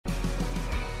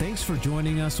Thanks for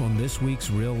joining us on this week's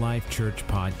Real Life Church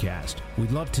podcast.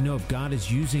 We'd love to know if God is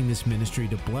using this ministry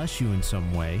to bless you in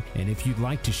some way, and if you'd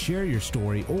like to share your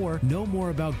story or know more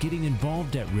about getting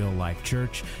involved at Real Life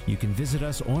Church, you can visit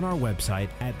us on our website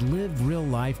at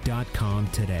livereallife.com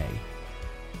today.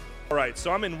 All right,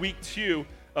 so I'm in week 2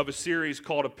 of a series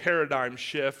called A Paradigm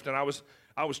Shift, and I was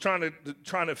trying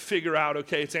to figure out,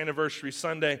 okay, it's Anniversary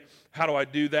Sunday. How do I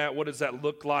do that? What does that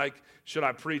look like? Should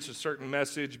I preach a certain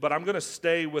message? But I'm going to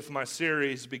stay with my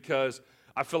series because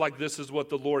I feel like this is what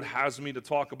the Lord has me to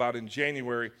talk about in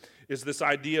January, is this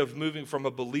idea of moving from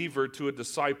a believer to a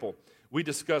disciple. We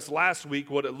discussed last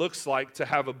week what it looks like to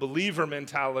have a believer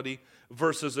mentality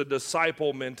versus a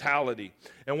disciple mentality.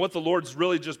 And what the Lord's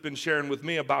really just been sharing with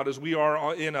me about is we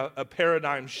are in a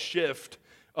paradigm shift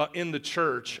in the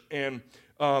church, and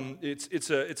it's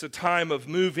a time of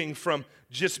moving from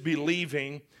just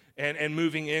believing and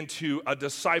moving into a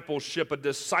discipleship, a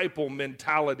disciple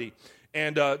mentality.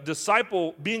 And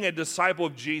being a disciple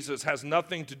of Jesus has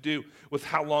nothing to do with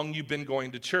how long you've been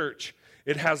going to church.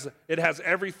 It has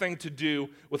everything to do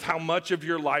with how much of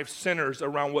your life centers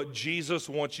around what Jesus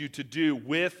wants you to do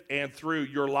with and through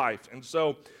your life. And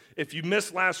so if you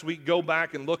missed last week, go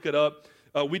back and look it up.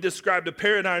 We described a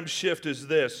paradigm shift as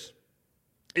this.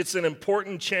 It's an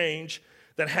important change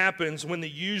that happens when the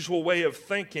usual way of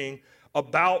thinking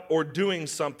about or doing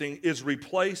something is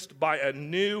replaced by a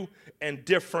new and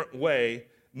different way,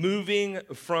 moving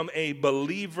from a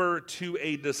believer to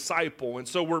a disciple. And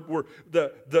so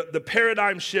the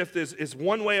paradigm shift is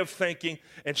one way of thinking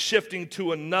and shifting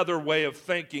to another way of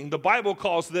thinking. The Bible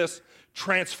calls this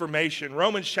transformation.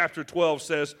 Romans chapter 12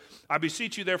 says, I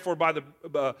beseech you therefore, brethren,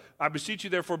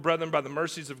 by the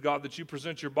mercies of God, that you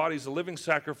present your bodies a living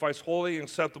sacrifice, holy and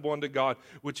acceptable unto God,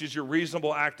 which is your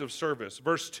reasonable act of service.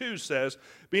 Verse 2 says,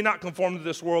 be not conformed to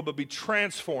this world, but be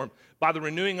transformed by the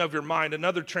renewing of your mind.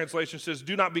 Another translation says,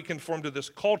 do not be conformed to this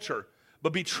culture,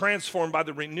 but be transformed by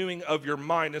the renewing of your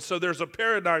mind. And so there's a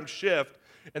paradigm shift,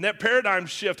 and that paradigm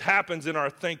shift happens in our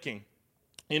thinking.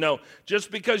 You know,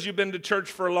 just because you've been to church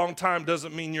for a long time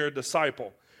doesn't mean you're a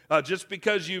disciple. Just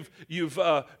because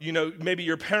maybe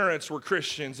your parents were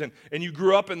Christians and you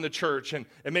grew up in the church and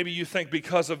maybe you think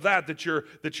because of that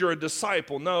you're a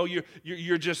disciple. No,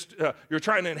 you're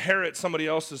trying to inherit somebody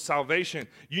else's salvation.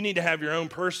 You need to have your own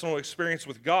personal experience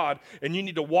with God, and you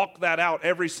need to walk that out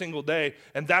every single day,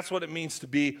 and that's what it means to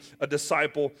be a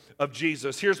disciple of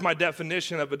Jesus. Here's my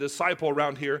definition of a disciple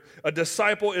around here. A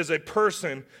disciple is a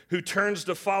person who turns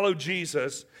to follow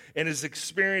Jesus and is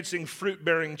experiencing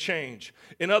fruit-bearing change.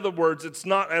 In other words, it's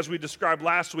not, as we described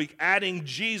last week, adding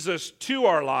Jesus to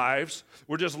our lives.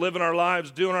 We're just living our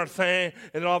lives, doing our thing,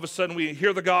 and then all of a sudden we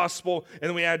hear the gospel, and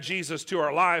then we add Jesus to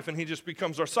our life, and he just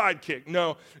becomes our sidekick.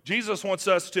 No, Jesus wants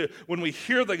us to, when we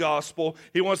hear the gospel,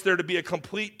 he wants there to be a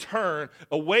complete turn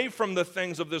away from the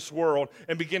things of this world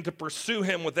and begin to pursue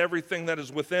him with everything that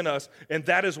is within us, and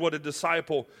that is what a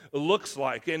disciple looks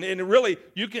like. And really,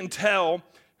 you can tell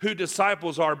who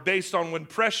disciples are based on when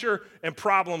pressure and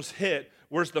problems hit,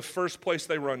 where's the first place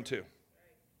they run to?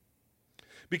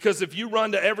 Because if you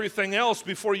run to everything else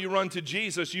before you run to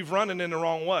Jesus, you've run it in the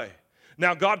wrong way.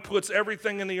 Now, God puts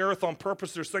everything in the earth on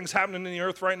purpose. There's things happening in the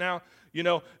earth right now. You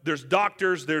know, there's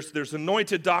doctors, there's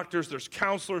anointed doctors, there's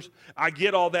counselors. I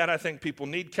get all that. I think people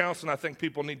need counseling. I think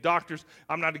people need doctors.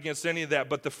 I'm not against any of that.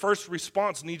 But the first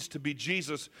response needs to be,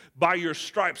 Jesus, by your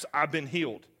stripes, I've been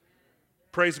healed.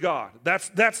 Praise God. That's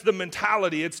the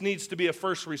mentality. It needs to be a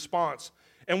first response.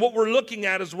 And what we're looking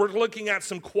at is we're looking at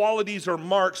some qualities or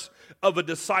marks of a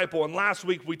disciple. And last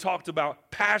week we talked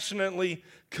about passionately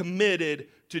committed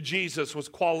to Jesus was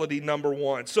quality number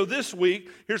 1. So this week,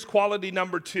 here's quality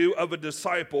number 2 of a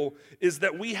disciple, is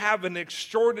that we have an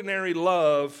extraordinary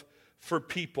love for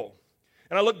people.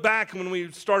 And I look back when we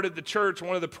started the church,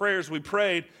 one of the prayers we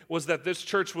prayed was that this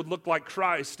church would look like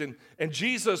Christ. And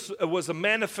Jesus was a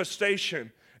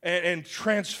manifestation and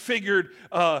transfigured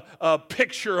a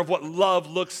picture of what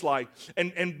love looks like.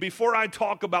 And before I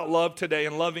talk about love today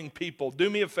and loving people, do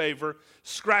me a favor,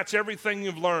 scratch everything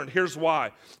you've learned. Here's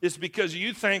why. It's because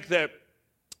you think that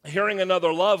hearing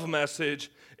another love message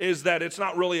is that it's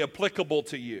not really applicable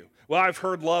to you. Well, I've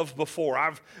heard love before.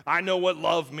 I know what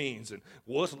love means, and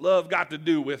what's love got to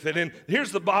do with it? And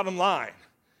here's the bottom line,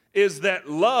 is that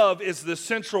love is the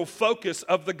central focus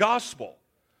of the gospel.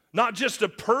 Not just a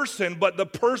person, but the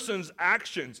person's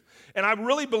actions. And I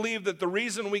really believe that the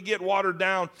reason we get watered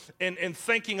down in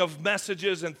thinking of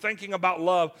messages and thinking about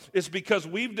love is because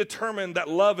we've determined that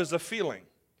love is a feeling.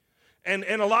 And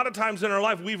a lot of times in our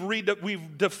life,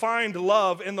 we've defined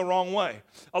love in the wrong way.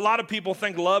 A lot of people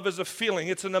think love is a feeling.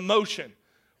 It's an emotion.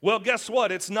 Well, guess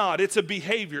what? It's not. It's a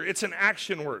behavior. It's an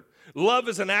action word. Love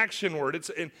is an action word.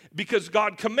 Because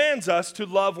God commands us to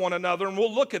love one another, and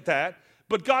we'll look at that.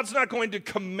 But God's not going to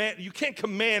command. You can't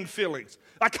command feelings.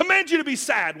 I command you to be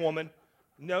sad, woman.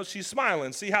 No, she's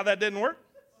smiling. See how that didn't work?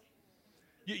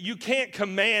 You can't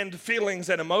command feelings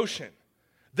and emotion.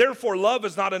 Therefore, love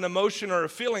is not an emotion or a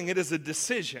feeling. It is a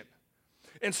decision.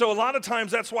 And so a lot of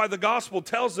times that's why the gospel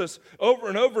tells us over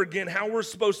and over again how we're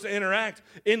supposed to interact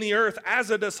in the earth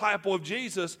as a disciple of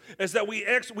Jesus, is that we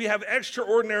have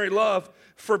extraordinary love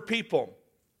for people.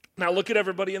 Now look at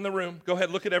everybody in the room. Go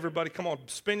ahead, look at everybody. Come on,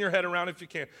 spin your head around if you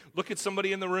can. Look at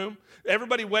somebody in the room.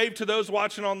 Everybody wave to those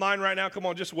watching online right now. Come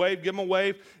on, just wave, give them a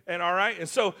wave. And all right, and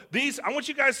so I want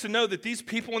you guys to know that these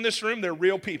people in this room, they're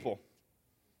real people.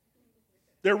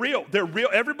 They're real. They're real.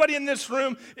 Everybody in this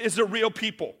room is a real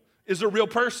people. Is a real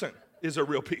person. Is a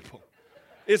real people.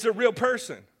 Is a real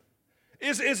person.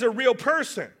 Is a real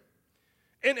person.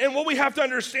 And what we have to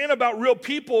understand about real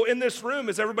people in this room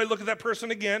is, everybody look at that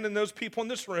person again, and those people in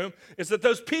this room, is that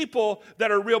those people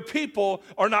that are real people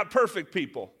are not perfect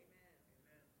people.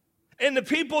 And the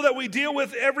people that we deal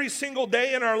with every single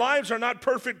day in our lives are not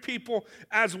perfect people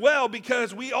as well,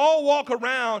 because we all walk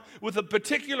around with a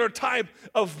particular type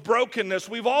of brokenness.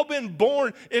 We've all been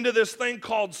born into this thing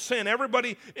called sin,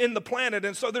 everybody in the planet.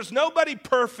 And so there's nobody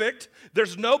perfect.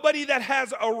 There's nobody that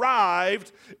has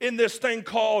arrived in this thing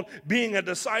called being a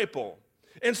disciple.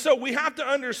 And so we have to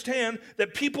understand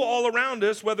that people all around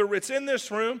us, whether it's in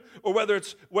this room or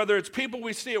whether it's people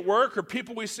we see at work or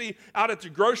people we see out at the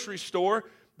grocery store,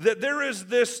 that there is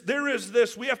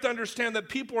this, we have to understand that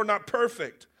people are not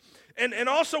perfect. And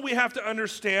also we have to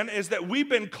understand is that we've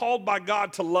been called by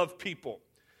God to love people.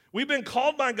 We've been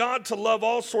called by God to love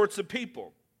all sorts of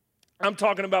people. I'm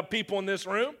talking about people in this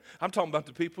room. I'm talking about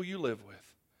the people you live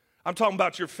with. I'm talking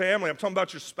about your family. I'm talking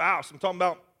about your spouse. I'm talking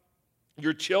about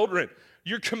your children.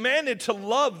 You're commanded to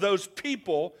love those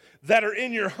people that are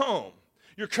in your home.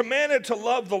 You're commanded to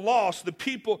love the lost, the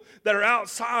people that are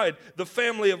outside the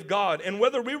family of God. And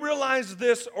whether we realize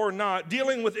this or not,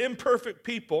 dealing with imperfect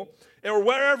people, or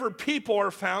wherever people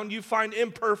are found, you find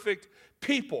imperfect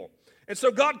people. And so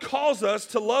God calls us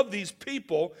to love these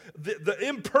people, the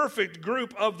imperfect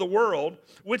group of the world,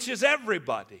 which is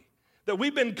everybody, that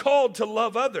we've been called to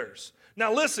love others.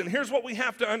 Now listen, here's what we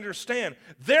have to understand.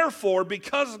 Therefore,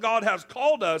 because God has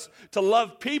called us to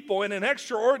love people in an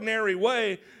extraordinary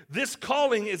way, this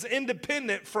calling is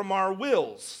independent from our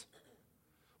wills.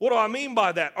 What do I mean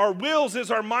by that? Our wills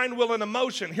is our mind, will, and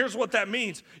emotion. Here's what that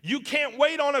means. You can't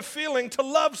wait on a feeling to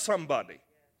love somebody,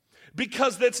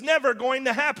 because that's never going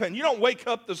to happen. You don't wake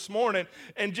up this morning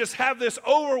and just have this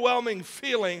overwhelming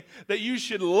feeling that you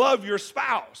should love your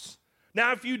spouse.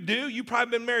 Now, if you do, you've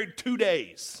probably been married 2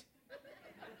 days.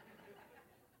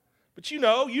 But you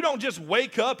don't just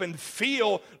wake up and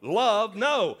feel love.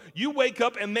 No, you wake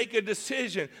up and make a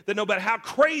decision that no matter how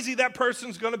crazy that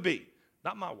person's going to be,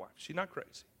 not my wife, she's not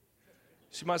crazy.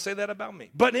 She might say that about me.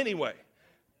 But anyway,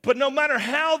 but no matter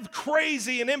how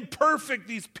crazy and imperfect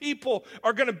these people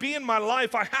are going to be in my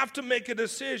life, I have to make a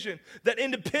decision that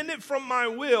independent from my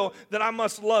will, that I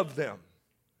must love them.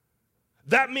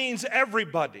 That means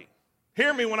everybody.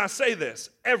 Hear me when I say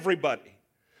this, everybody.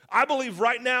 I believe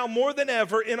right now, more than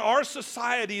ever, in our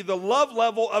society, the love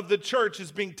level of the church is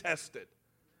being tested.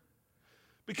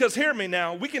 Because hear me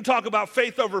now, we can talk about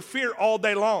faith over fear all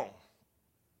day long.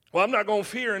 Well, I'm not going to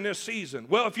fear in this season.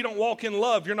 Well, if you don't walk in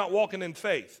love, you're not walking in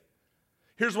faith.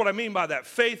 Here's what I mean by that.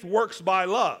 Faith works by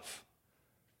love,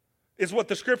 is what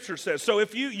the scripture says. So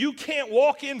if you can't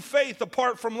walk in faith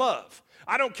apart from love.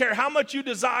 I don't care how much you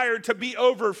desire to be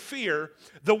over fear.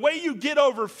 The way you get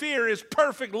over fear is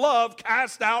perfect love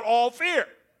cast out all fear.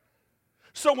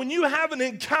 So when you have an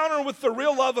encounter with the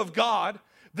real love of God,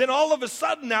 then all of a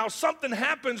sudden now something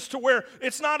happens to where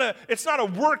it's not a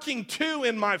working to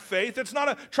in my faith. It's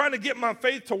not trying to get my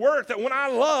faith to work. That when I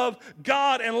love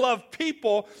God and love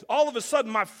people, all of a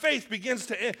sudden my faith begins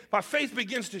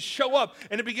to show up,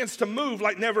 and it begins to move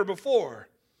like never before.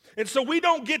 And so we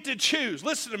don't get to choose.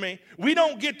 Listen to me. We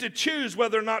don't get to choose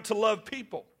whether or not to love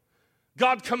people.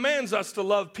 God commands us to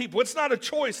love people. It's not a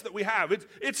choice that we have.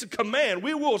 It's a command.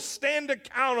 We will stand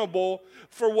accountable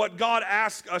for what God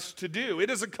asks us to do. It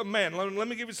is a command. Let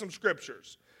me give you some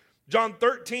scriptures. John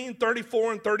 13,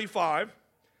 34 and 35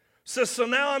 says, so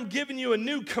now I'm giving you a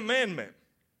new commandment.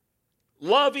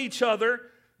 Love each other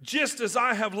just as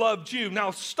I have loved you.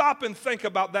 Now stop and think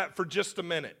about that for just a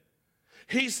minute.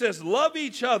 He says, love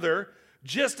each other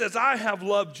just as I have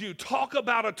loved you. Talk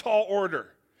about a tall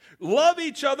order. Love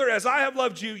each other as I have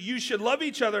loved you. You should love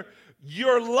each other.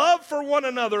 Your love for one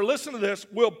another, listen to this,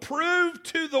 will prove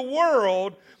to the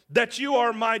world that you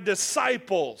are my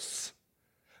disciples.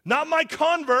 Not my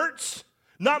converts,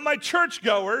 not my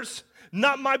churchgoers,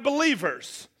 not my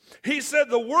believers. He said,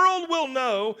 the world will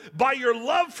know by your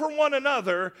love for one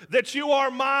another that you are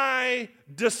my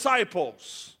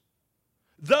disciples.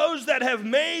 Those that have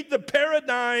made the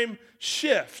paradigm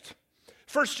shift.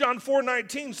 1 John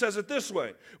 4:19 says it this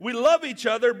way. We love each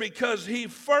other because he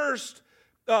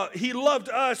loved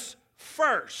us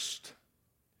first.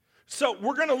 So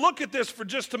we're going to look at this for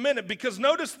just a minute because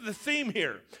notice the theme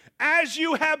here. As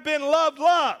you have been loved,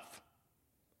 love.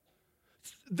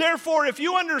 Therefore, if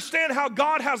you understand how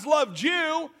God has loved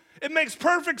you, it makes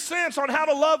perfect sense on how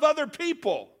to love other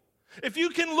people. If you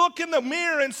can look in the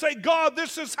mirror and say, God,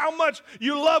 this is how much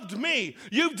you loved me.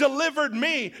 You've delivered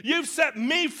me. You've set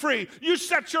me free. You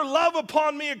set your love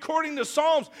upon me according to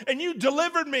Psalms, and you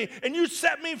delivered me, and you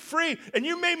set me free, and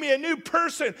you made me a new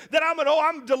person, that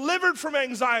I'm delivered from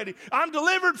anxiety. I'm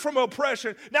delivered from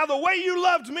oppression. Now, the way you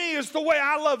loved me is the way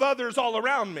I love others all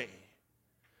around me.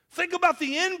 Think about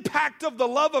the impact of the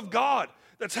love of God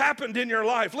that's happened in your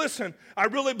life. Listen, I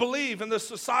really believe in the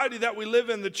society that we live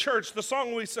in, the church, the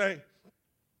song we sang,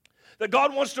 that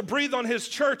God wants to breathe on his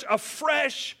church a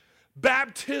fresh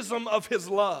baptism of his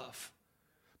love.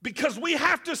 Because we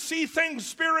have to see things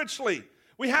spiritually.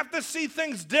 We have to see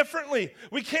things differently.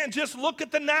 We can't just look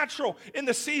at the natural in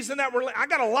the season that we're in. I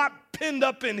got a lot pinned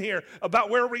up in here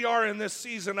about where we are in this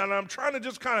season, and I'm trying to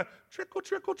just kind of trickle.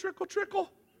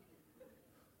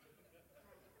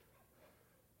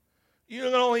 You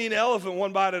can only eat an elephant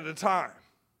one bite at a time.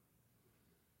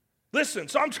 Listen,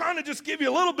 so I'm trying to just give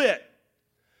you a little bit.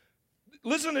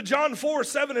 Listen to John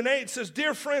 4:7 and 8. It says,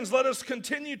 dear friends, let us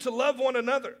continue to love one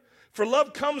another, for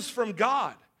love comes from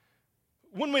God.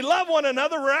 When we love one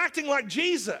another, we're acting like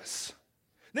Jesus.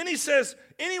 Then he says,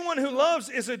 anyone who loves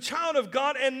is a child of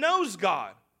God and knows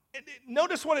God.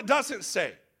 Notice what it doesn't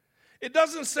say. It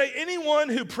doesn't say anyone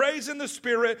who prays in the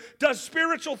Spirit, does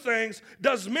spiritual things,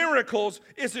 does miracles,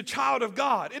 is a child of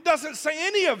God. It doesn't say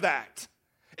any of that.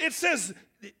 It says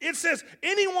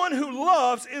anyone who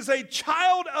loves is a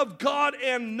child of God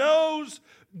and knows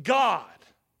God.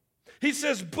 He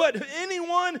says, but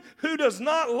anyone who does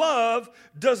not love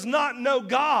does not know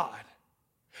God.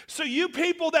 So you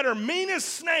people that are mean as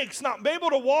snakes, not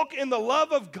able to walk in the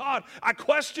love of God, I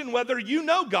question whether you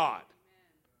know God.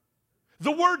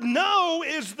 The word know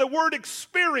is the word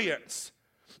experience.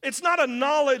 It's not a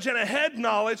knowledge and a head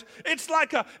knowledge. It's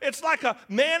like a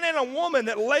man and a woman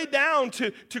that lay down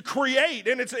to create,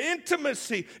 and it's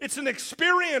intimacy. It's an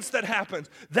experience that happens.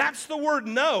 That's the word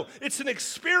know. It's an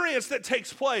experience that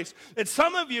takes place. And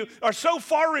some of you are so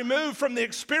far removed from the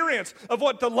experience of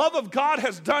what the love of God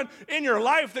has done in your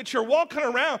life that you're walking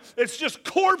around. It's just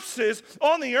corpses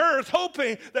on the earth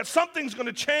hoping that something's going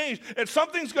to change and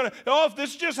something's going to, if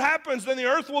this just happens, then the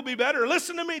earth will be better.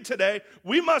 Listen to me today.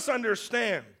 We must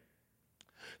understand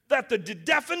that the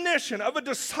definition of a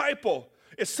disciple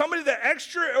is somebody that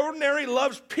extraordinarily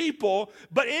loves people,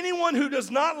 but anyone who does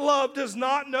not love does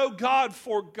not know God,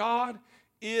 for God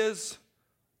is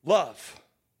love.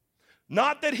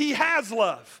 Not that he has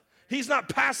love. He's not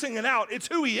passing it out. It's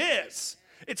who he is.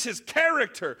 It's his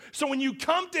character. So when you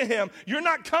come to him, you're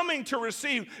not coming to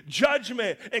receive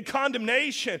judgment and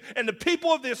condemnation. And the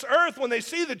people of this earth, when they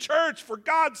see the church, for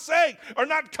God's sake, are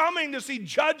not coming to see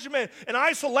judgment and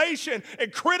isolation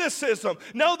and criticism.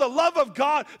 No, the love of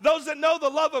God, those that know the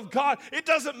love of God, it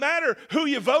doesn't matter who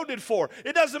you voted for.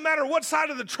 It doesn't matter what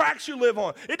side of the tracks you live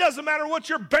on. It doesn't matter what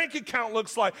your bank account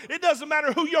looks like. It doesn't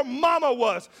matter who your mama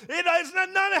was. It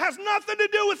has nothing to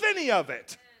do with any of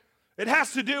it. It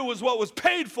has to do with what was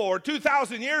paid for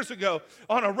 2,000 years ago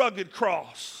on a rugged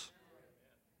cross.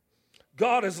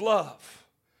 God is love.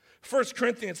 1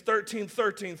 Corinthians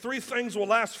 13:13, 3 things will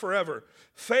last forever: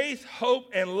 faith,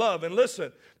 hope, and love. And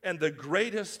listen, and the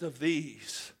greatest of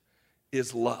these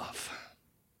is love.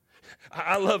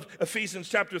 I love Ephesians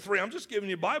chapter 3. I'm just giving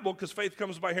you a Bible because faith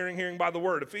comes by hearing, hearing by the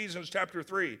word. Ephesians chapter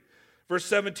 3, verse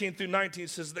 17 through 19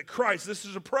 says that Christ, this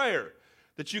is a prayer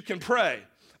that you can pray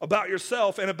about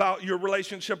yourself and about your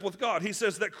relationship with God. He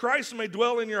says that Christ may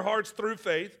dwell in your hearts through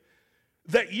faith,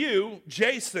 that you,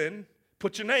 Jason,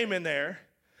 put your name in there,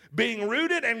 being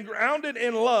rooted and grounded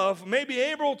in love, may be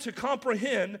able to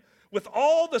comprehend with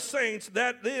all the saints,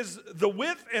 that is the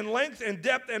width and length and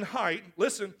depth and height,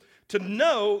 listen, to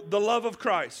know the love of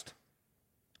Christ,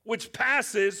 which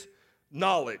passes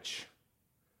knowledge,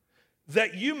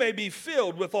 that you may be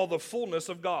filled with all the fullness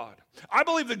of God. I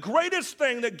believe the greatest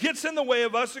thing that gets in the way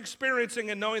of us experiencing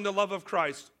and knowing the love of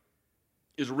Christ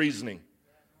is reasoning.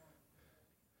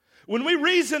 When we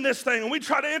reason this thing and we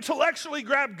try to intellectually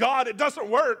grab God, it doesn't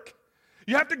work.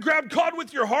 You have to grab God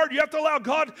with your heart. You have to allow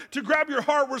God to grab your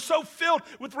heart. We're so filled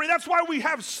with, that's why we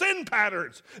have sin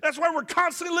patterns. That's why we're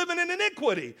constantly living in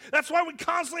iniquity. That's why we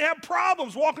constantly have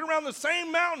problems walking around the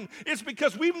same mountain. It's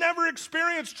because we've never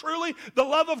experienced truly the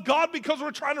love of God, because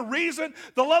we're trying to reason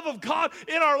the love of God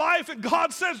in our life. And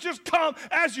God says, just come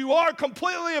as you are,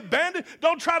 completely abandoned.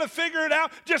 Don't try to figure it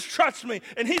out. Just trust me.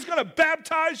 And he's going to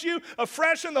baptize you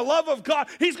afresh in the love of God.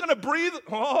 He's going to breathe.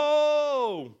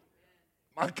 Oh,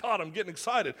 my God, I'm getting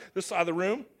excited. This side of the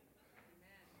room,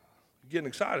 I'm getting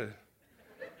excited.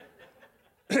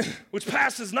 Which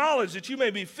passes knowledge, that you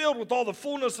may be filled with all the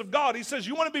fullness of God. He says,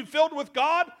 you want to be filled with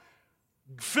God?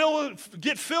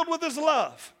 Get filled with his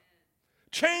love.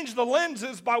 Change the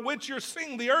lenses by which you're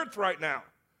seeing the earth right now.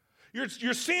 You're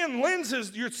seeing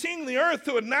lenses, you're seeing the earth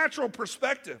through a natural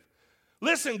perspective.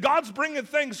 Listen, God's bringing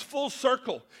things full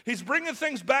circle. He's bringing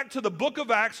things back to the book of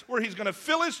Acts, where he's going to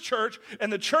fill his church,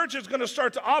 and the church is going to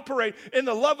start to operate in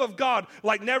the love of God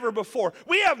like never before.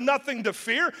 We have nothing to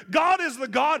fear. God is the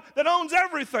God that owns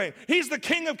everything. He's the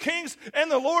King of kings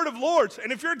and the Lord of lords.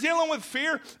 And if you're dealing with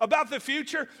fear about the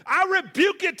future, I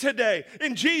rebuke it today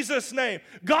in Jesus' name.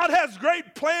 God has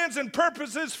great plans and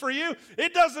purposes for you.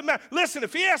 It doesn't matter. Listen,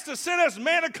 if he has to send us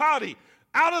manicotti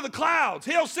out of the clouds,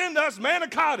 he'll send us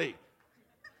manicotti.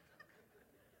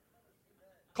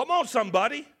 Come on,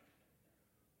 somebody.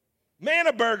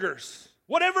 Manna burgers,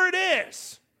 whatever it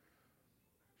is.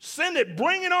 Send it.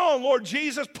 Bring it on, Lord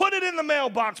Jesus. Put it in the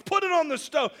mailbox. Put it on the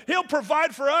stove. He'll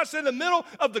provide for us in the middle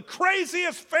of the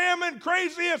craziest famine,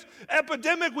 craziest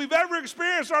epidemic we've ever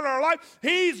experienced in our life.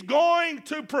 He's going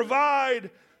to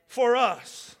provide for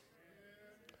us.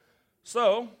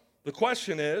 So, the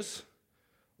question is,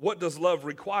 what does love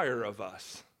require of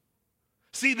us?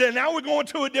 See, then now we're going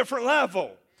to a different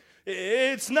level.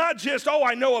 It's not just, oh,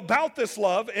 I know about this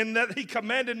love and that he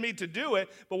commanded me to do it,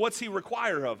 but what's he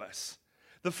require of us?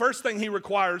 The first thing he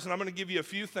requires, and I'm going to give you a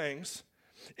few things,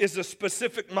 is a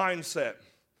specific mindset.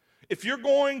 If you're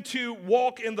going to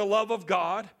walk in the love of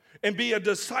God and be a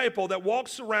disciple that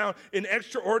walks around in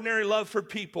extraordinary love for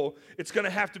people, it's going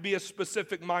to have to be a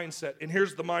specific mindset. And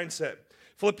here's the mindset.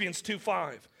 Philippians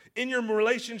 2:5. In your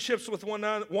relationships with one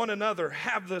another,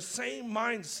 have the same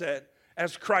mindset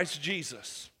as Christ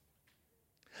Jesus.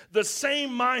 The same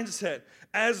mindset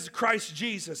as Christ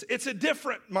Jesus. It's a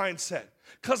different mindset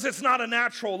because it's not a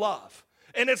natural love.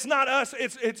 And it's not us,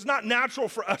 it's not natural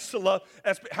for us to love.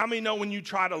 How many know when you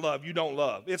try to love, you don't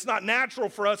love? It's not natural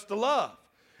for us to love.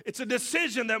 It's a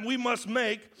decision that we must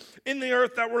make in the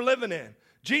earth that we're living in.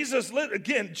 Jesus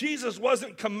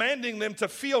wasn't commanding them to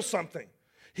feel something.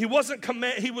 He was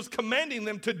commanding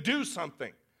them to do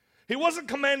something. He wasn't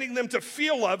commanding them to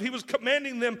feel love. He was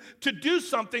commanding them to do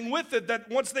something with it that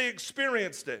once they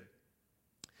experienced it.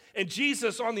 And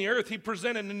Jesus on the earth, he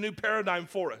presented a new paradigm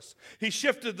for us. He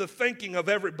shifted the thinking of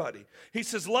everybody. He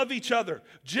says, love each other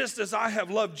just as I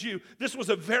have loved you. This was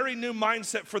a very new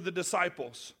mindset for the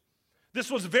disciples.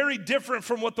 This was very different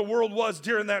from what the world was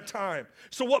during that time.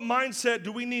 So what mindset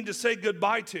do we need to say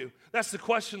goodbye to? That's the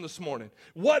question this morning.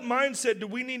 What mindset do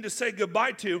we need to say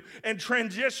goodbye to and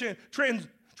transition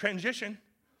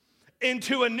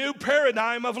into a new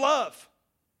paradigm of love?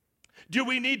 Do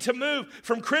we need to move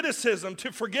from criticism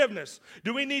to forgiveness?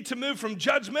 Do we need to move from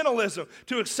judgmentalism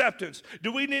to acceptance?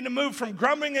 Do we need to move from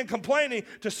grumbling and complaining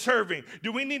to serving?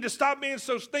 Do we need to stop being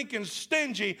so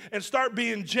stingy and start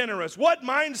being generous? What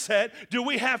mindset do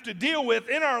we have to deal with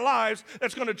in our lives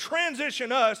that's going to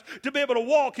transition us to be able to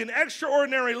walk in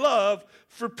extraordinary love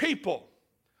for people?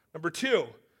 Number 2,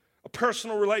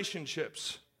 personal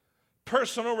relationships.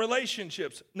 Personal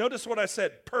relationships. Notice what I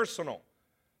said, personal.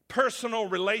 Personal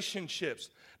relationships.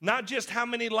 Not just how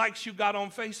many likes you got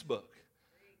on Facebook.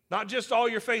 Not just all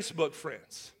your Facebook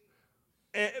friends.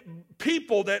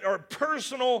 People that are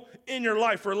personal in your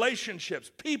life,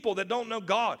 relationships. People that don't know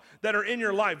God that are in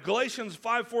your life. Galatians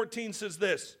 5:14 says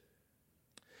this.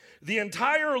 The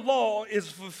entire law is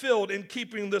fulfilled in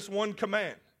keeping this one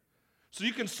command. So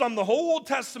you can sum the whole Old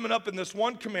Testament up in this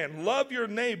one command. Love your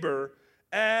neighbor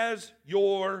as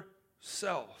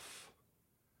yourself.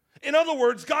 In other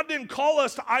words, God didn't call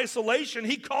us to isolation.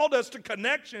 He called us to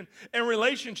connection and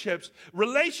relationships.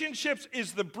 Relationships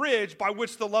is the bridge by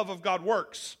which the love of God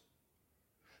works.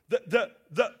 The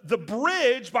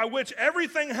bridge by which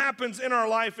everything happens in our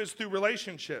life is through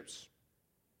relationships.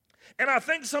 And I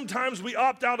think sometimes we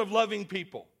opt out of loving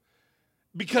people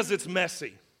because it's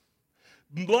messy.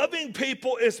 Loving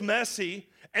people is messy.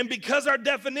 And because our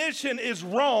definition is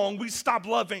wrong, we stop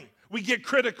loving. We get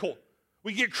critical.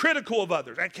 We get critical of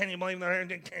others. Can you blame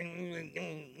them?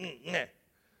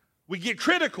 We get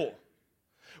critical.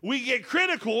 We get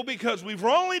critical because we've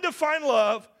wrongly defined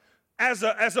love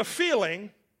as a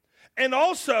feeling, and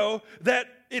also that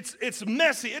it's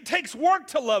messy. It takes work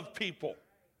to love people.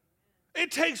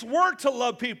 It takes work to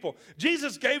love people.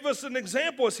 Jesus gave us an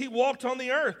example as he walked on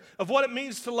the earth of what it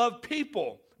means to love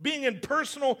people, being in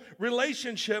personal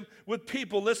relationship with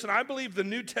people. Listen, I believe the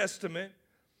New Testament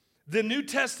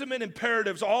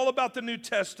imperatives, all about the New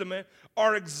Testament,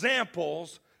 are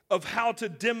examples of how to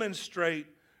demonstrate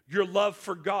your love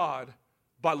for God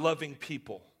by loving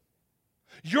people.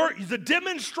 The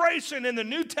demonstration in the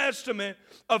New Testament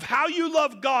of how you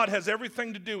love God has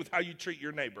everything to do with how you treat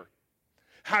your neighbor,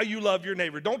 how you love your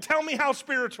neighbor. Don't tell me how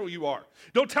spiritual you are.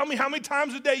 Don't tell me how many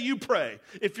times a day you pray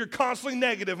if you're constantly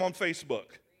negative on Facebook.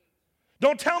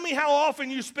 Don't tell me how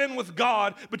often you spend with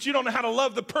God, but you don't know how to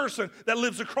love the person that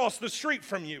lives across the street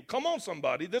from you. Come on,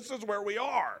 somebody. This is where we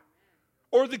are.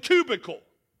 Or the cubicle.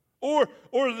 Or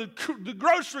the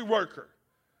grocery worker.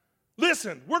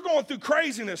 Listen, we're going through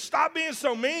craziness. Stop being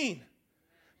so mean.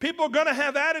 People are going to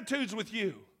have attitudes with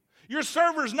you. Your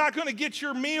server's not going to get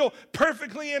your meal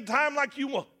perfectly in time like you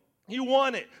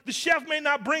want it. The chef may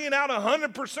not bring it out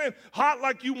 100% hot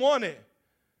like you want it.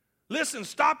 Listen,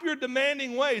 stop your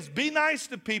demanding ways. Be nice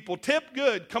to people. Tip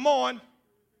good. Come on.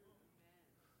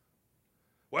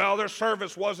 Well, their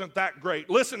service wasn't that great.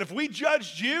 Listen, if we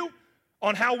judged you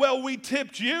on how well we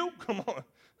tipped you, come on.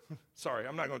 Sorry,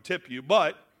 I'm not going to tip you,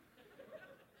 but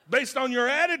based on your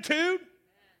attitude,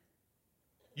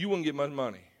 you wouldn't get much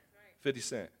money. 50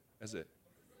 cents. That's it.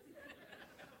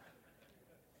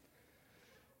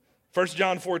 1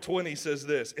 John 4:20 says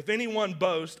this, if anyone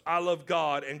boasts, I love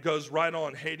God, and goes right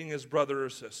on hating his brother or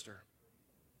sister,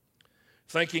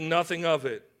 thinking nothing of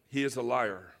it, he is a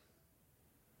liar.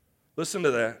 Listen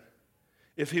to that.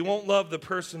 If he won't love the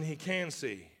person he can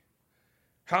see,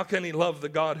 how can he love the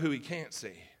God who he can't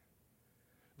see?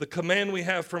 The command we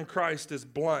have from Christ is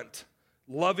blunt.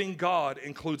 Loving God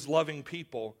includes loving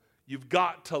people. You've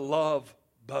got to love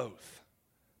both.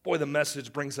 Boy, the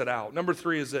message brings it out. Number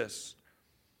 3 is this.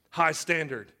 High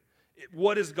standard.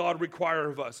 What does God require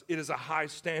of us? It is a high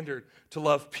standard to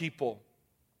love people.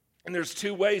 And there's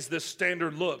 2 ways this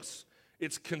standard looks.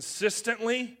 It's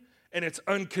consistently and it's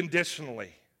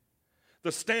unconditionally.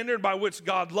 The standard by which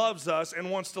God loves us and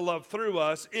wants to love through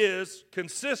us is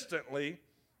consistently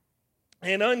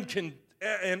and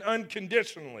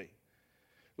unconditionally.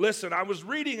 Listen,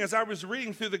 as I was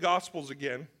reading through the Gospels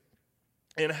again,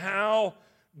 and how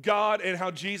God and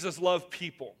how Jesus loved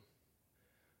people.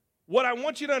 What I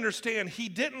want you to understand, he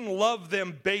didn't love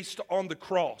them based on the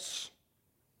cross.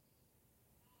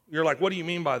 You're like, what do you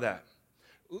mean by that?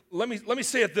 Let me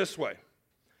say it this way.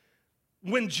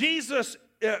 When Jesus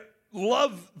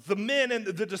loved the men and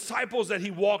the disciples that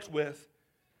he walked with,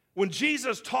 when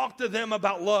Jesus talked to them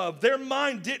about love, their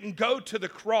mind didn't go to the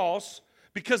cross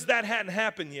because that hadn't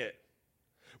happened yet.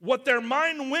 What their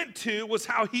mind went to was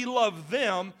how he loved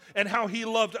them and how he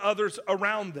loved others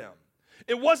around them.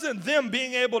 It wasn't them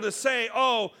being able to say,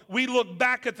 oh, we look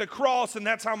back at the cross and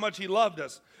that's how much he loved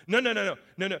us. No.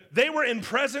 They were in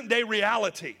present day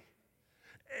reality.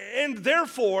 And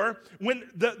therefore, when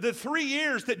the 3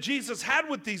 years that Jesus had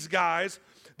with these guys,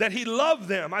 that he loved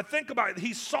them, I think about it,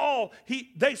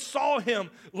 they saw him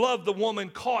love the woman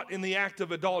caught in the act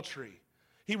of adultery.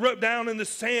 He wrote down in the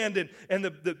sand, and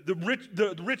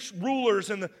the rich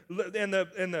rulers and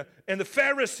the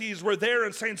Pharisees were there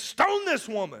and saying, stone this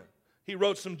woman. He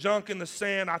wrote some junk in the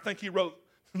sand. I think he wrote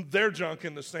their junk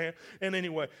in the sand. And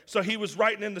anyway, so he was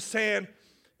writing in the sand,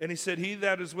 and he said, he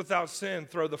that is without sin,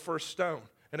 throw the first stone.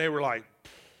 And they were like,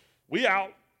 we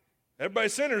out.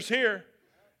 Everybody's sinners here.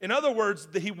 In other words,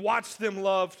 he watched them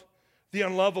love the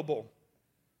unlovable.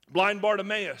 Blind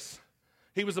Bartimaeus,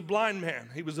 he was a blind man.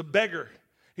 He was a beggar.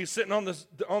 He's sitting on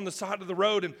the side of the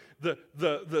road, and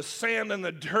the sand and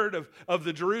the dirt of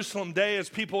the Jerusalem day as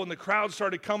people in the crowd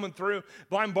started coming through.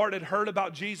 Blind Bart had heard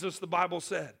about Jesus, the Bible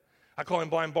said. I call him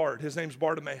Blind Bart. His name's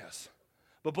Bartimaeus.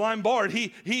 But Blind Bart,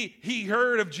 he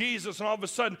heard of Jesus, and all of a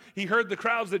sudden he heard the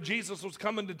crowds that Jesus was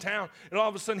coming to town, and all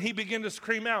of a sudden he began to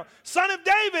scream out, Son of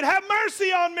David, have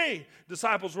mercy on me.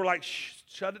 Disciples were like, shh,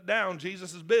 shut it down.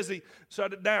 Jesus is busy.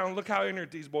 Shut it down. Look how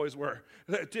ignorant these boys were.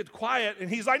 Did quiet, and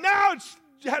he's like, no, it's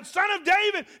Son of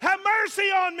David, have mercy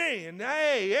on me. And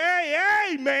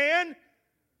hey, man,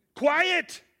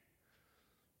 quiet.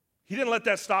 He didn't let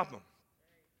that stop him.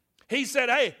 He said,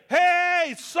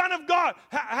 hey, Son of God,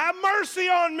 have mercy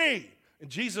on me. And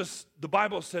Jesus, the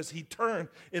Bible says, he turned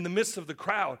in the midst of the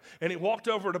crowd and he walked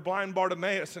over to blind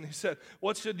Bartimaeus and he said,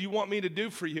 what should you want me to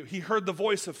do for you? He heard the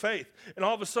voice of faith. And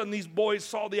all of a sudden these boys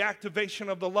saw the activation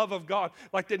of the love of God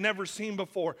like they'd never seen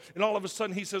before. And all of a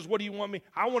sudden he says, what do you want me?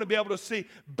 I want to be able to see.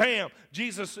 Bam!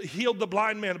 Jesus healed the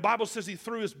blind man. The Bible says he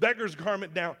threw his beggar's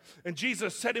garment down and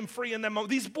Jesus set him free in that moment.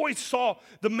 These boys saw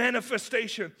the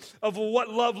manifestation of what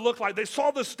love looked like. They saw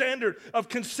the standard of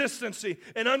consistency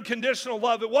and unconditional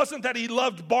love. It wasn't that he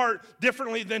loved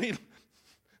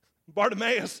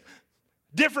Bartimaeus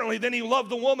differently than he loved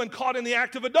the woman caught in the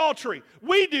act of adultery.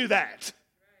 We do that.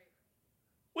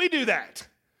 We do that.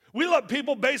 We love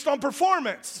people based on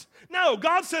performance. No,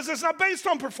 God says it's not based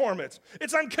on performance.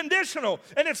 It's unconditional,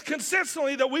 and it's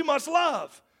consistently that we must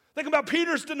love. Think about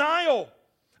Peter's denial.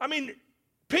 I mean,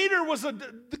 Peter was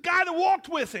the guy that walked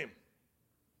with him.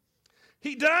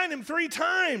 He denied him 3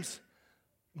 times.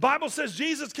 Bible says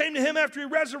Jesus came to him after he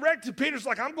resurrected. Peter's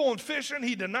like, I'm going fishing.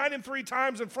 He denied him 3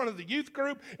 times in front of the youth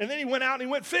group, and then he went out and he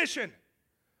went fishing.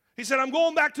 He said, I'm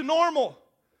going back to normal.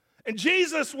 And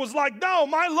Jesus was like, no,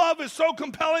 my love is so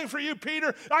compelling for you,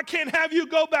 Peter. I can't have you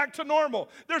go back to normal.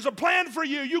 There's a plan for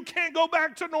you. You can't go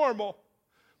back to normal.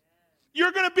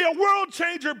 You're going to be a world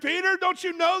changer, Peter. Don't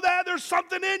you know that? There's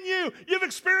something in you. You've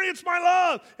experienced my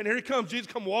love. And here he comes. Jesus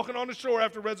come walking on the shore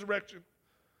after resurrection.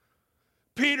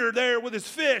 Peter there with his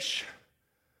fish,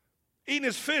 eating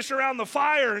his fish around the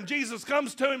fire, and Jesus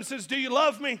comes to him and says, do you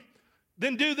love me?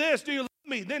 Then do this. Do you love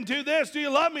me? Then do this. Do you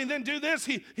love me? Then do this.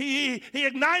 He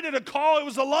ignited a call. It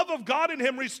was the love of God in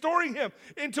him, restoring him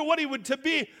into what he would to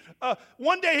be.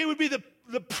 One day he would be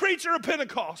the preacher of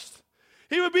Pentecost.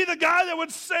 He would be the guy that would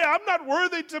say, I'm not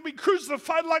worthy to be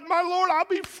crucified like my Lord. I'll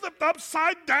be flipped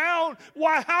upside down.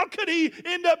 Why? How could he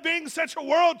end up being such a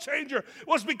world changer? It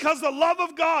was because the love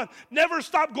of God never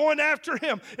stopped going after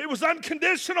him. It was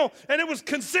unconditional and it was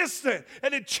consistent,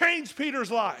 and it changed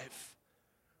Peter's life.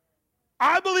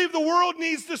 I believe the world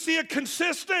needs to see a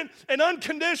consistent and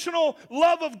unconditional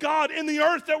love of God in the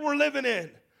earth that we're living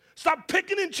in. Stop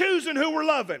picking and choosing who we're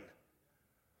loving.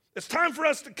 It's time for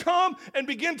us to come and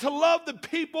begin to love the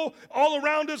people all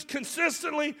around us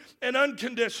consistently and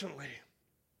unconditionally.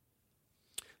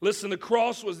 Listen, the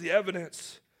cross was the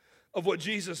evidence of what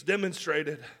Jesus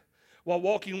demonstrated while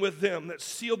walking with them that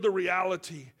sealed the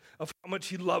reality of how much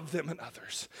he loved them and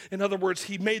others. In other words,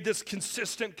 he made this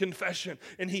consistent confession,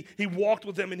 and he walked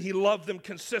with them, and he loved them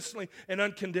consistently and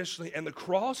unconditionally. And the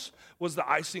cross was the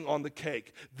icing on the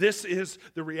cake. This is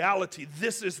the reality.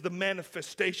 This is the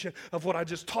manifestation of what I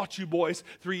just taught you boys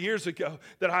 3 years ago,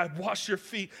 that I wash your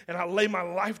feet and I lay my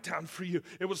life down for you.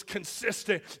 It was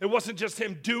consistent. It wasn't just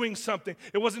him doing something.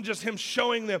 It wasn't just him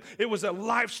showing them. It was a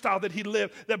lifestyle that he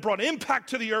lived that brought impact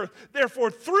to the earth.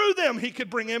 Therefore, through them, he could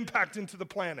bring impact into the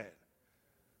planet.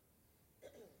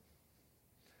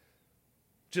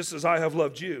 Just as I have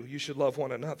loved you, you should love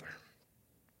one another.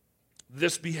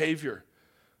 This behavior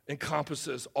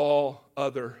encompasses all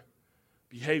other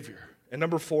behavior. And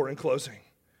number 4, in closing,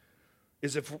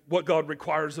 is if what God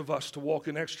requires of us to walk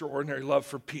in extraordinary love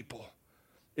for people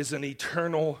is an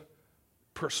eternal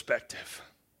perspective.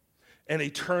 An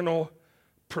eternal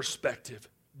perspective.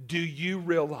 Do you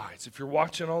realize, if you're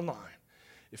watching online,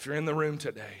 if you're in the room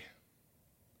today,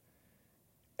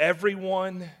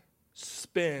 everyone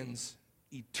spends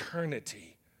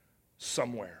eternity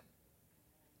somewhere.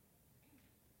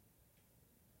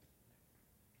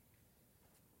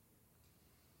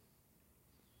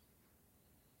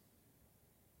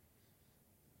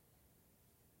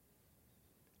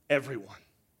 Everyone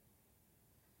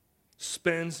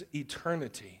spends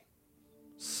eternity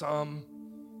somewhere.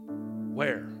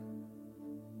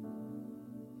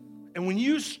 And when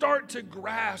you start to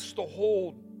grasp the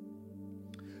hold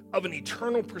of an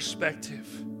eternal perspective,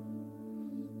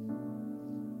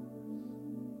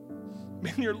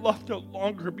 man, your love no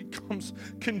longer becomes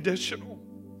conditional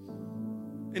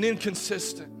and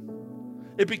inconsistent.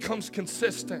 It becomes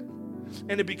consistent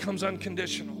and it becomes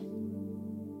unconditional.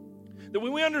 That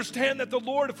when we understand that the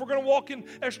Lord, if we're going to walk in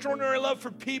extraordinary love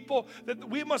for people, that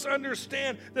we must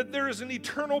understand that there is an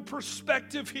eternal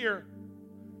perspective here.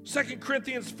 2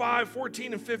 Corinthians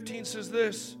 5:14 and 15 says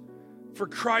this, for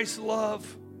Christ's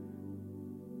love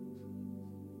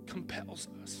compels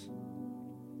us.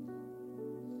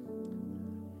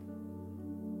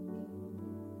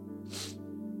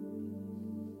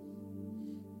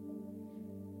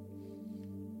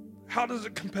 How does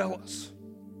it compel us?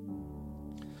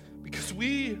 Because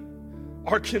we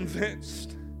are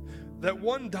convinced that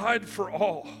one died for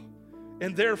all,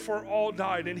 and therefore all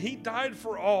died. And he died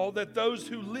for all, that those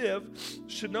who live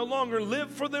should no longer live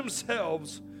for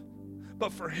themselves,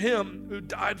 but for him who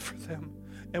died for them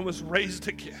and was raised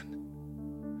again.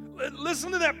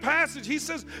 Listen to that passage. He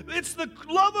says it's the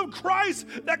love of Christ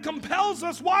that compels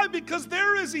us. Why? Because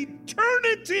there is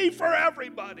eternity for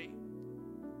everybody.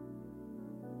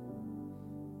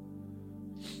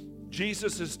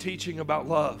 Jesus' teaching about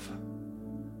love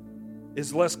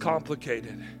is less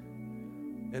complicated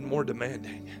and more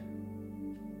demanding.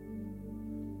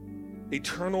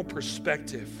 Eternal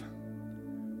perspective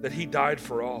that he died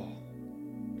for all.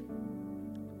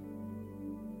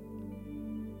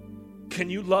 Can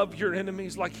you love your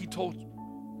enemies like he told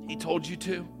you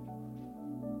to?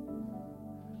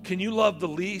 Can you love the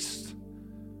least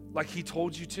like he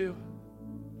told you to?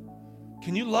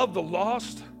 Can you love the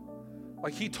lost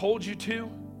like he told you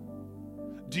to?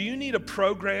 Do you need a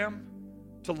program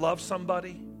to love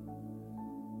somebody?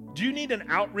 Do you need an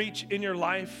outreach in your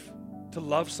life to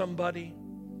love somebody?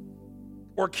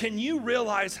 Or can you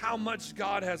realize how much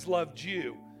God has loved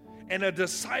you? And a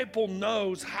disciple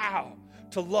knows how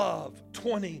to love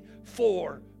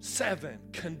 24/7,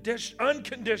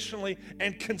 unconditionally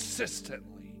and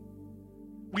consistently.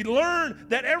 We learn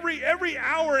that every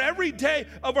hour, every day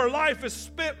of our life is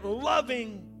spent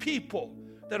loving people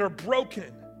that are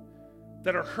broken,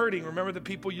 that are hurting. Remember the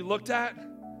people you looked at?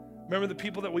 Remember the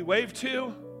people that we waved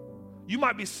to? You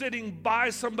might be sitting by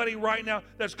somebody right now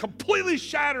that's completely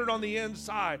shattered on the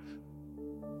inside.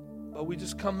 But we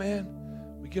just come in,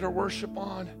 we get our worship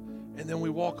on, and then we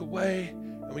walk away,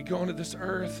 and we go into this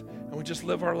earth, and we just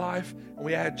live our life, and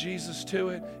we add Jesus to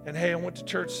it. And hey, I went to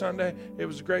church Sunday. It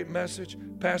was a great message.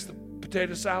 Passed the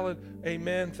potato salad.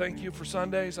 Amen. Thank you for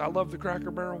Sundays. I love the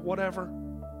Cracker Barrel, whatever.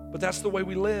 But that's the way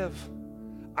we live.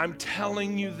 I'm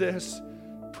telling you this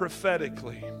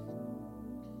prophetically.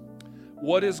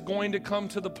 What is going to come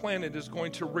to the planet is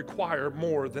going to require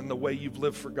more than the way you've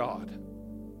lived for God.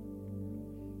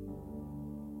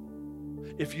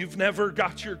 If you've never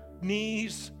got your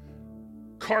knees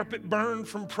carpet burned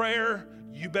from prayer,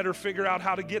 you better figure out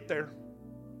how to get there.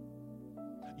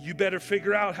 You better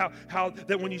figure out how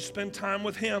that when you spend time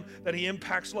with him, that he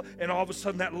impacts love, and all of a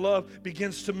sudden that love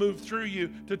begins to move through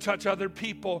you to touch other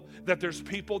people, that there's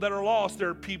people that are lost, there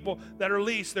are people that are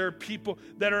least, there are people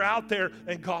that are out there,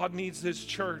 and God needs his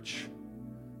church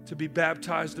to be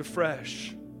baptized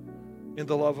afresh in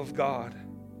the love of God.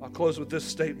 I'll close with this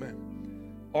statement.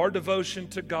 Our devotion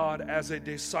to God as a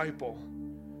disciple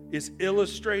is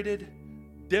illustrated,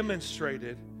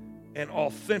 demonstrated, and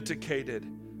authenticated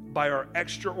by our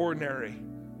extraordinary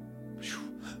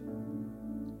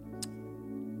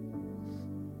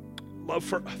love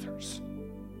for others.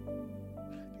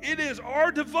 It is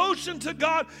our devotion to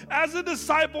God as a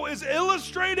disciple is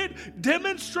illustrated,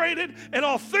 demonstrated, and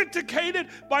authenticated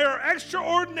by our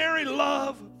extraordinary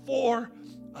love for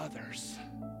others.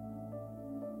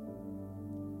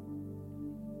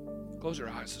 Close your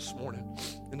eyes this morning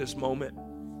in this moment.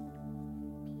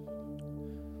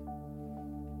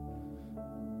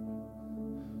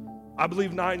 I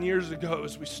believe 9 years ago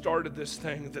as we started this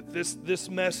thing that this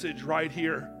message right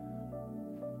here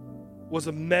was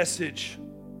a message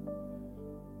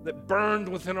that burned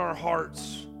within our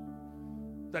hearts,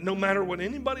 that no matter what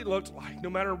anybody looked like, no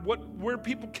matter where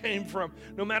people came from,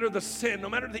 no matter the sin, no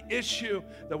matter the issue,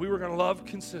 that we were going to love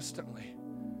consistently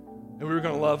and we were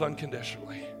going to love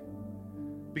unconditionally.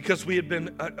 Because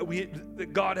that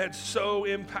God had so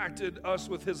impacted us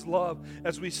with his love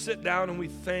as we sit down and we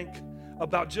think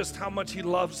about just how much he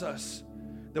loves us,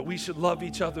 that we should love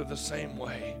each other the same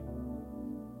way.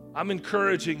 I'm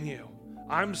encouraging you.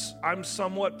 I'm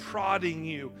somewhat prodding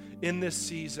you in this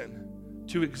season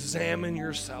to examine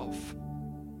yourself.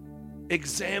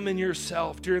 Examine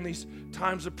yourself during these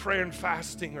times of prayer and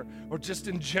fasting or just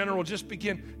in general. Just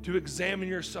begin to examine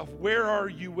yourself. Where are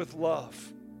you with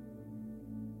love?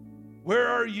 Where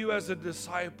are you as a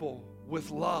disciple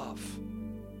with love?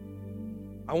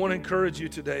 I want to encourage you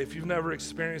today, if you've never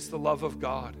experienced the love of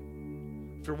God,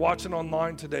 if you're watching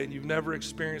online today and you've never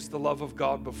experienced the love of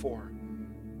God before,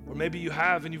 or maybe you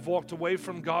have and you've walked away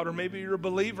from God, or maybe you're a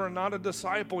believer and not a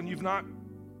disciple and you've not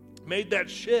made that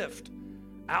shift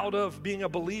out of being a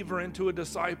believer into a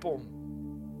disciple,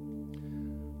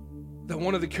 that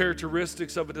one of the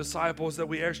characteristics of a disciple is that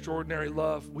we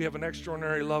have an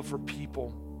extraordinary love for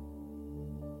people.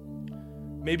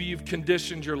 Maybe you've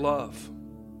conditioned your love.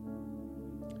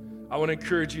 I want to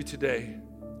encourage you today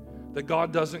that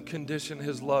God doesn't condition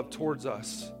his love towards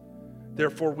us.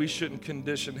 Therefore, we shouldn't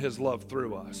condition his love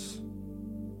through us.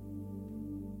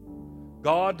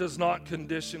 God does not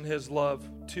condition his love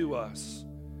to us.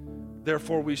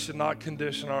 Therefore, we should not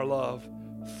condition our love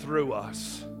through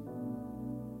us.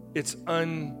 It's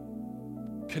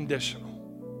unconditional.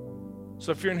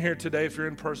 So if you're in here today, if you're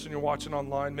in person, you're watching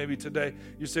online, maybe today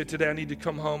you say, today I need to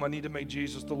come home. I need to make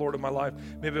Jesus the Lord of my life.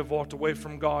 Maybe I've walked away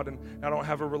from God and I don't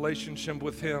have a relationship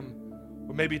with him.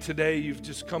 Or maybe today you've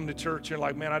just come to church and you're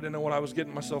like, man, I didn't know what I was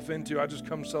getting myself into. I just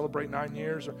come to celebrate 9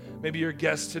 years. Or maybe you're a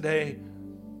guest today,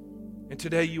 and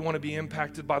today you want to be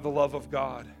impacted by the love of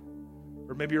God.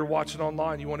 Or maybe you're watching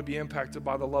online, you want to be impacted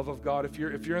by the love of God. If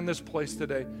you're in this place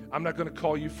today, I'm not going to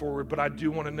call you forward, but I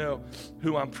do want to know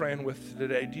who I'm praying with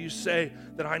today. Do you say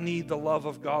that I need the love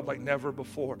of God like never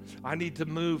before? I need to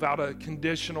move out of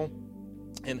conditional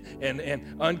and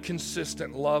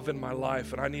inconsistent love in my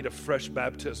life, and I need a fresh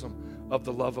baptism of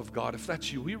the love of God. If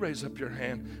that's you, we raise up your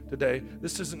hand today.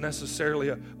 This isn't necessarily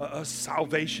a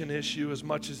salvation issue as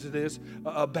much as it is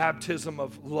a baptism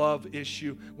of love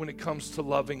issue when it comes to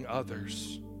loving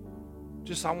others.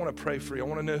 I want to pray for you. I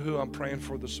want to know who I'm praying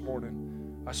for this morning.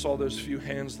 I saw those few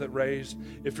hands that raised.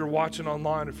 If you're watching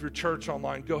online, if you're church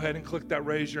online, go ahead and click that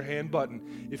raise your hand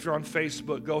button. If you're on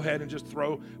Facebook, go ahead and just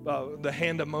throw the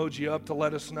hand emoji up to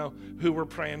let us know who we're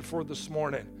praying for this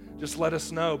morning. Just let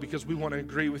us know, because we want to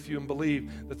agree with you and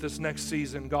believe that this next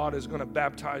season God is going to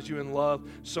baptize you in love,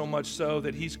 so much so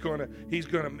that he's going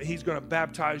to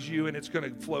baptize you, and it's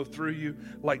going to flow through you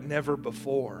like never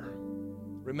before.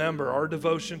 Remember, our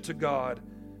devotion to God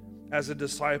as a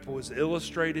disciple is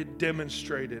illustrated,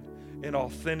 demonstrated, and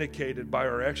authenticated by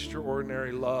our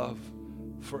extraordinary love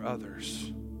for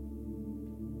others.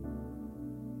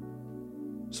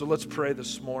 So let's pray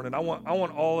this morning. I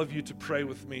want all of you to pray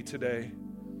with me today.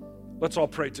 Let's all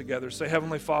pray together. Say,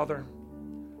 Heavenly Father,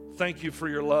 thank you for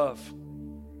your love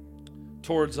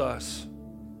towards us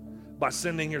by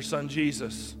sending your son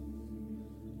Jesus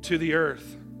to the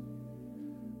earth.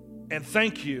 And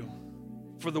thank you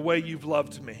for the way you've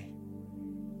loved me,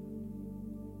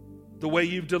 the way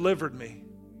you've delivered me,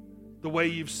 the way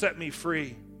you've set me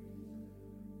free.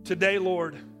 Today,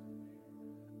 Lord,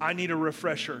 I need a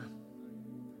refresher.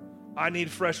 I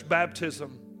need fresh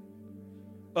baptism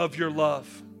of your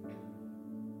love.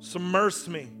 Submerge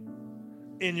me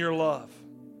in your love.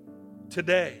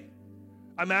 Today,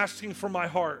 I'm asking for my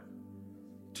heart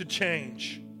to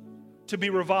change, to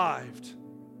be revived,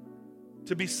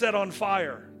 to be set on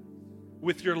fire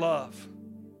with your love.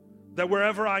 That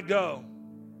wherever I go,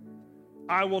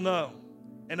 I will know,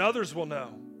 and others will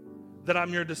know, that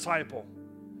I'm your disciple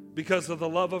because of the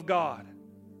love of God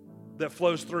that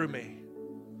flows through me.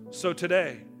 So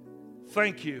today,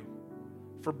 thank you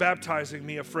for baptizing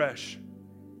me afresh.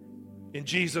 In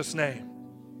Jesus' name,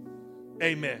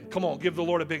 amen. Come on, give the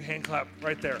Lord a big hand clap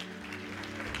right there.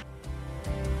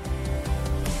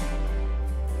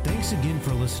 Thanks again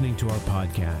for listening to our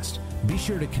podcast. Be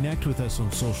sure to connect with us on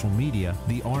social media,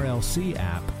 the RLC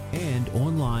app, and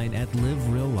online at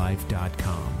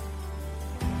livereallife.com.